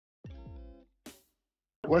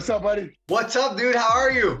What's up, buddy? What's up, dude? How are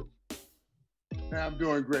you? Man, I'm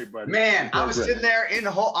doing great, buddy. Man, I was sitting there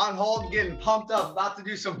on hold getting pumped up, about to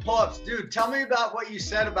do some pull-ups. Dude, tell me about what you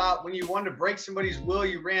said about when you wanted to break somebody's will,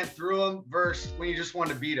 you ran through them, versus when you just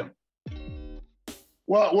wanted to beat them.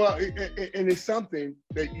 Well, and it's something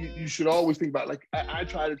that you should always think about. Like, I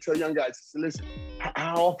try to tell young guys, listen,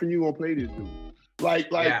 how often you gonna play this dude?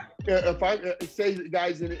 If I say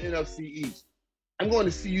guys in the NFC East, I'm going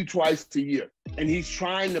to see you twice a year, and he's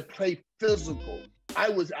trying to play physical.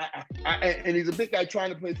 And he's a big guy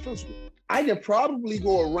trying to play physical. I can probably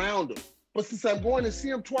go around him, but since I'm going to see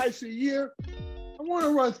him twice a year, I want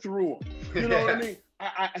to run through him. You know what I mean?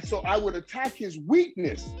 So I would attack his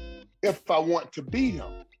weakness if I want to beat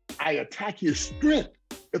him. I attack his strength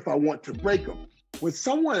if I want to break him. When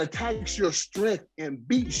someone attacks your strength and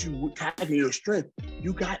beats you with attacking your strength,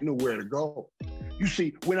 you got nowhere to go. You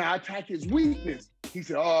see, when I attack his weakness, he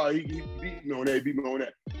said, oh, he beat me on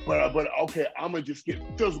that. But okay, I'm gonna just get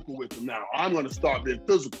physical with him now. I'm gonna start being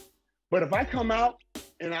physical. But if I come out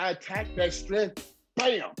and I attack that strength,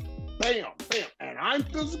 bam, bam, bam, and I'm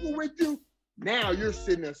physical with you, now you're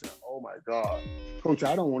sitting there saying, oh my God, coach,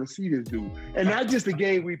 I don't want to see this dude. And not just the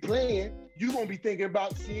game we playing, you're gonna be thinking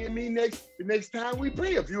about seeing me the next time we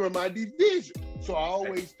play if you're in my division. So I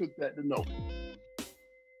always took that to note.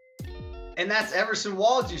 And that's Everson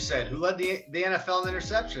Walls, you said, who led the NFL in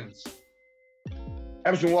interceptions.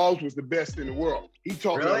 Everson Walls was the best in the world. He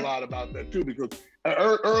taught me a lot about that too, because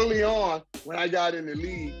early on, when I got in the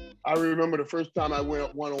league, I remember the first time I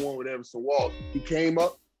went one-on-one with Everson Walls. He came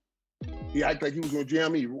up, he acted like he was gonna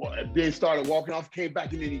jam me, then started walking off, came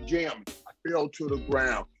back, and then he jammed me. I fell to the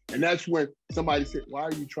ground. And that's when somebody said, why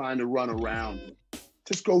are you trying to run around him?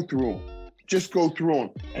 Just go through him. Just go through them.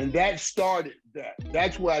 And that started that.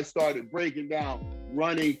 That's where I started breaking down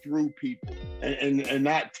running through people and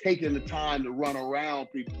not taking the time to run around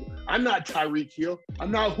people. I'm not Tyreek Hill.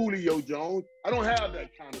 I'm not Julio Jones. I don't have that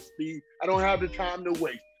kind of speed. I don't have the time to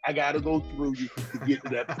waste. I got to go through you to get to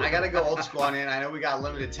that point. I got to go old school on it. I know we got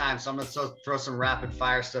limited time, so I'm going to throw some rapid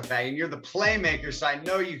fire stuff at you. And you're the playmaker, so I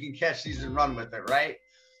know you can catch these and run with it, right?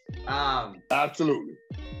 Absolutely.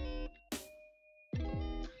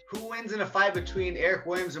 Who wins in a fight between Erik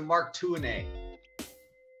Williams and Mark Tuinei?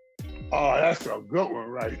 Oh, that's a good one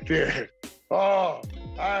right there. Oh,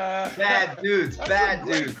 bad dudes, bad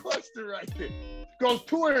dudes. Great question right there. Because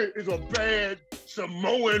Tuinei is a bad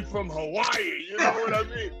Samoan from Hawaii. You know what I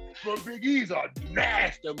mean? But Big E's a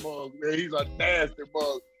nasty mug, man. He's a nasty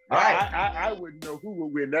mug. Right. I wouldn't know who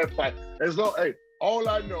would win that fight. All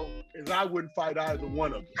I know is I wouldn't fight either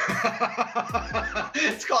one of them.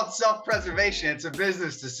 It's called self-preservation. It's a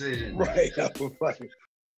business decision. Right.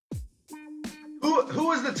 Who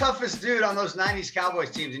was the toughest dude on those 90s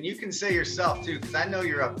Cowboys teams? And you can say yourself, too, because I know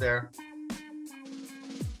you're up there.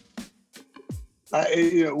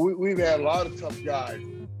 We've had a lot of tough guys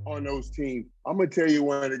on those teams. I'm going to tell you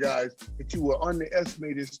one of the guys that you will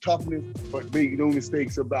underestimate his toughness, but make no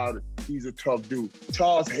mistakes about it. He's a tough dude.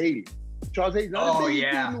 Charles Haley. Charles Hayes, not the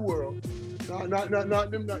biggest dude in the world.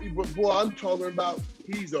 But boy, I'm talking about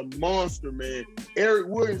he's a monster, man. Erik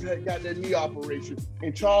Williams had got that knee operation,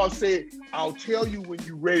 and Charles said, I'll tell you when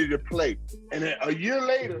you're ready to play. And then a year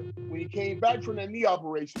later, when he came back from that knee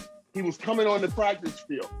operation, he was coming on the practice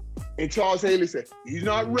field. And Charles Haley said, he's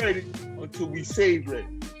not ready until we say he's ready.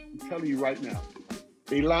 I'm telling you right now.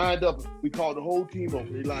 They lined up, we called the whole team over.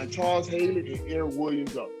 They lined Charles Haley and Erik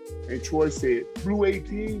Williams up. And Troy said, Blue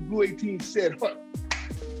 18 said, huh.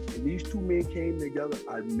 And these two men came together.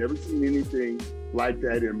 I've never seen anything like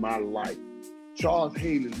that in my life. Charles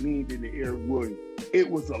Haley leaned into Erik Williams.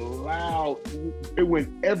 It was a loud, it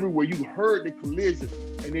went everywhere. You heard the collision.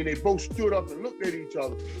 And then they both stood up and looked at each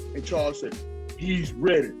other. And Charles said, he's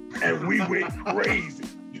ready. And we went crazy.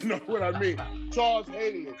 You know what I mean? Charles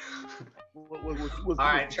Haley was all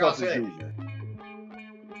right, Charles Haley.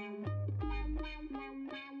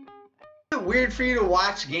 Is it weird for you to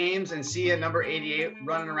watch games and see a number 88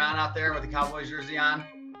 running around out there with the Cowboys jersey on?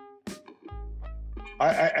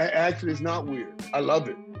 I actually, it's not weird. I love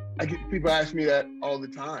it. I get people ask me that all the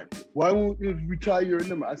time. Why won't you retire your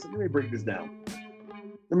number? I said, let me break this down.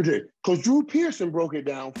 Let me tell you, because Drew Pearson broke it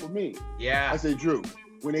down for me. Yeah. I said, Drew,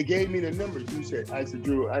 when they gave me the numbers, I said,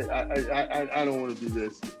 Drew, I don't want to do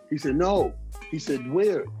this. He said, no. He said,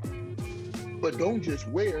 wear it. But don't just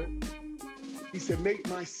wear it. He said, make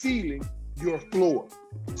my ceiling your floor.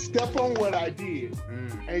 Step on what I did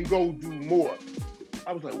and go do more.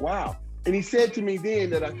 I was like, wow. And he said to me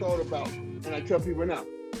then that I thought about, and I tell people now,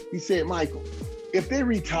 he said, Michael, if they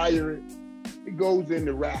retire it, it goes in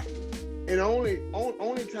the rack. And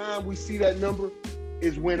only time we see that number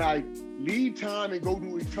is when I leave time and go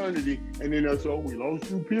to eternity, and then that's, oh, we lost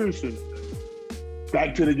to Pearson.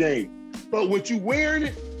 Back to the game. But with you wearing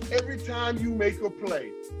it, every time you make a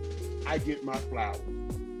play, I get my flowers.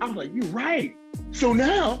 I was like, you're right. So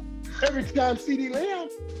now, every time CD Lamb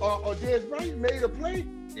or Dez Bryant made a play,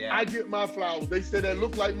 I get my flowers. They said that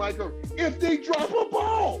looked like Mike Irvin. If they drop a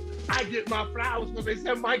ball, I get my flowers because they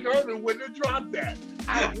said Mike Irvin wouldn't have dropped that.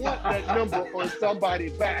 I want that number on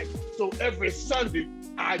somebody's back. So every Sunday,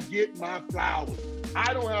 I get my flowers.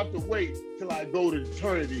 I don't have to wait till I go to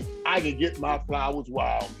eternity. I can get my flowers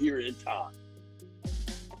while I'm here in time.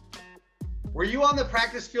 Were you on the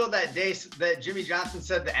practice field that day that Jimmy Johnson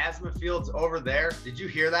said the Asthma field's over there? Did you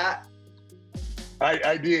hear that?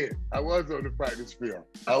 I did. I was on the practice field.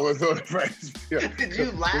 Did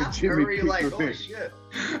you laugh or were you like, oh shit?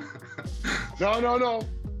 No.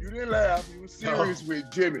 You didn't laugh. You were serious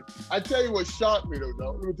with Jimmy. I tell you what shocked me though,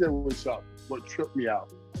 dog. Let me tell you what shocked me, what tripped me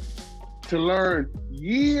out. To learn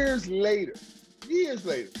years later,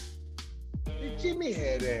 that Jimmy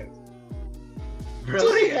had asthma.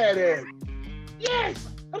 Really? Jimmy had asthma. Yes.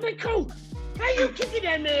 I'm like, Coach, how you kicking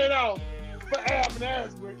that man off for having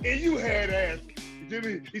asthma and you had asthma?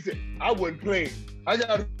 Jimmy, he said, I wasn't playing. I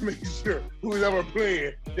got to make sure who's ever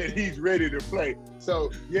playing that he's ready to play. So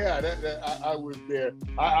yeah, I was there.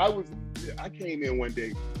 I came in one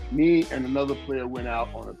day. Me and another player went out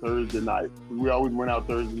on a Thursday night. We always went out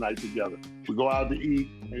Thursday night together. We go out to eat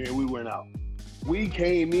and then we went out. We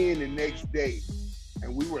came in the next day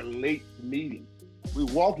and we were late to meeting. We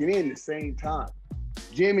were walking in the same time.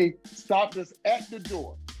 Jimmy stopped us at the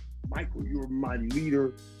door. Michael, you're my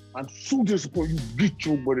leader. I'm so disappointed. You get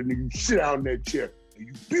your butt in there, you sit down in that chair, and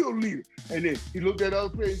you be a leader. And then he looked at the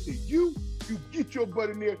other players and said, you get your butt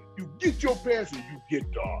in there, you get your pass, and you get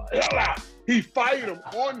the hell out. He fired him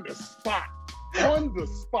on the spot. On the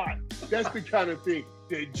spot. That's the kind of thing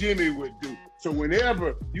that Jimmy would do. So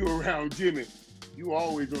whenever you're around Jimmy, you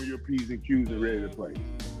always on your P's and Q's and ready to play.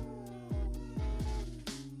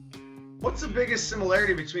 What's the biggest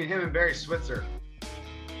similarity between him and Barry Switzer?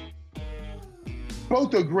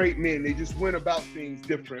 Both are great men. They just went about things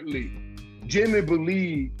differently. Jimmy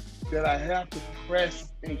believed that I have to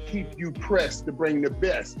press and keep you pressed to bring the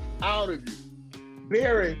best out of you.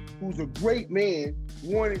 Barry, who's a great man,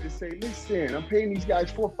 wanted to say, listen, I'm paying these guys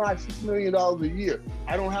 $4, $5, $6 million a year.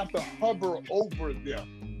 I don't have to hover over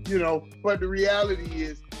them, you know? But the reality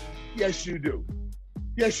is, yes, you do.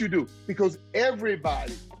 Yes, you do. Because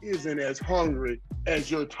everybody isn't as hungry as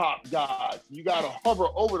your top guys. You got to hover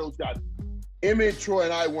over those guys. Emmett, Troy,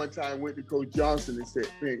 and I one time went to Coach Johnson and said,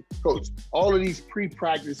 hey, Coach, all of these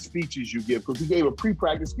pre-practice speeches you give, because he gave a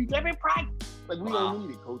pre-practice speech every practice. Like, we don't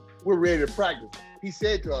need it, Coach. We're ready to practice. He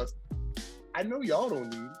said to us, I know y'all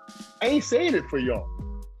don't need it. I ain't saying it for y'all.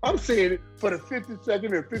 I'm saying it for the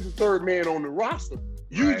 52nd and 53rd man on the roster.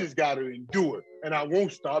 You just got to endure it, and I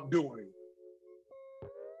won't stop doing it.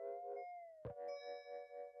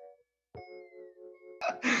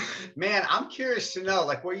 Man, I'm curious to know,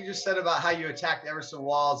 like what you just said about how you attacked Everson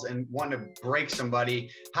Walls and wanted to break somebody.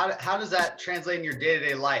 How does that translate in your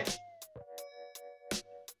day-to-day life?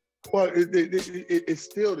 Well, it's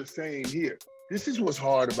still the same here. This is what's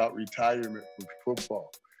hard about retirement from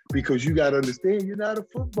football, because you got to understand you're not a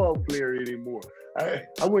football player anymore. I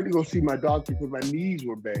went to go see my doctor because my knees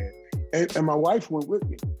were bad, and my wife went with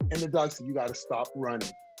me. And the doctor said, you got to stop running.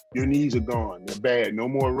 Your knees are gone. They're bad. No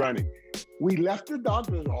more running. We left the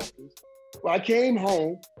doctor's office. Well, I came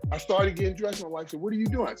home. I started getting dressed. My wife said, what are you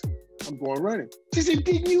doing? I said, I'm going running. She said,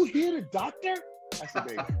 didn't you hear the doctor? I said,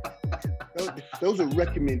 baby, those are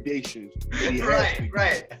recommendations that he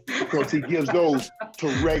has because he gives those to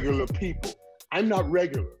regular people. I'm not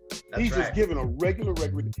regular. He's just giving a regular.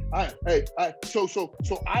 So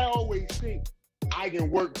I always think I can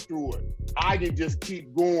work through it. I can just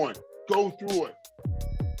keep going, go through it.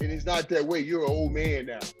 And it's not that way. You're an old man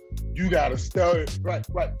now. You gotta study. Right.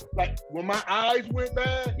 Like when my eyes went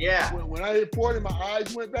bad, when I reported my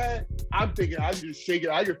eyes went bad, I'm thinking I can just shake it.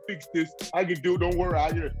 I can fix this. I can do it. Don't worry.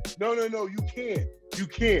 No, you can't. You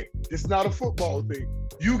can't. It's not a football thing.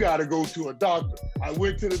 You gotta go to a doctor. I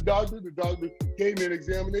went to the doctor. The doctor gave me an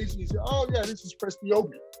examination. He said, oh yeah, this is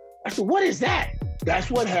presbyopia. I said, what is that?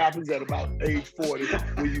 That's what happens at about age 40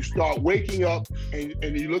 when you start waking up and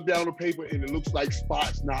you look down the paper and it looks like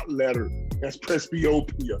spots, not letters. That's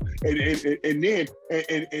presbyopia.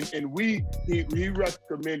 He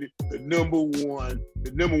recommended the number one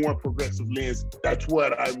progressive lens. That's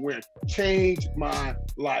what I went. Changed my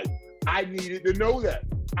life. I needed to know that.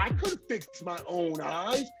 I couldn't fix my own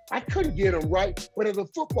eyes. I couldn't get them right. But as a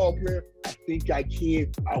football player, I think I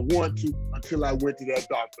can. I want to until I went to that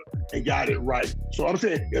doctor and got it right. So I'm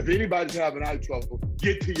saying, if anybody's having eye trouble,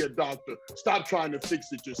 get to your doctor. Stop trying to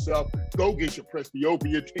fix it yourself. Go get your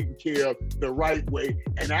presbyopia taken care of the right way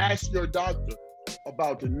and ask your doctor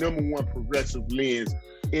about the #1 progressive lens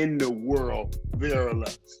in the world,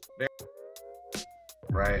 Veralex.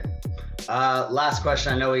 Right. Last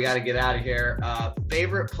question. I know we got to get out of here.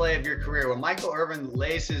 Favorite play of your career? When Michael Irvin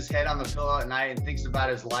lays his head on the pillow at night and thinks about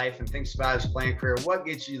his life and thinks about his playing career, what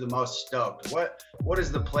gets you the most stoked? What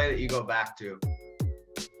is the play that you go back to?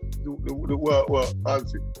 Well,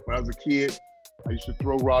 honestly, when I was a kid, I used to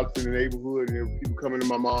throw rocks in the neighborhood, and there were people coming to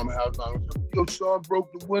my mom's house. And I was like, your son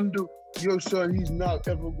broke the window. Your son, he's not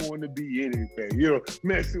ever going to be anything. You know,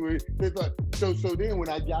 messing with it. Like, so then when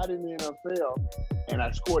I got in the NFL and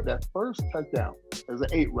I scored that first touchdown as an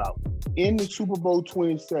 8 route in the Super Bowl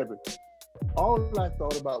 27, all I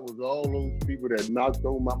thought about was all those people that knocked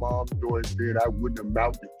on my mom's door and said I wouldn't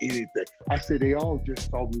amount to anything. I said, they all just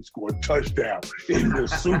saw me score a touchdown in the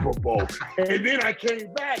Super Bowl. And then I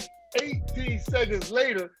came back 18 seconds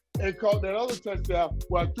later and caught that other touchdown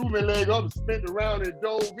where I threw my leg up and spent around and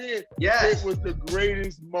dove in. Yes. It was the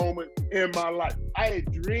greatest moment in my life. I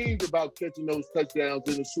had dreamed about catching those touchdowns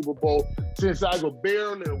in the Super Bowl since I could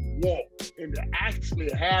barely walk, and to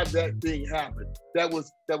actually have that thing happen, that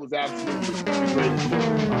was absolutely the greatest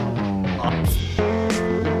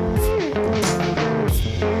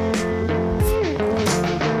moment.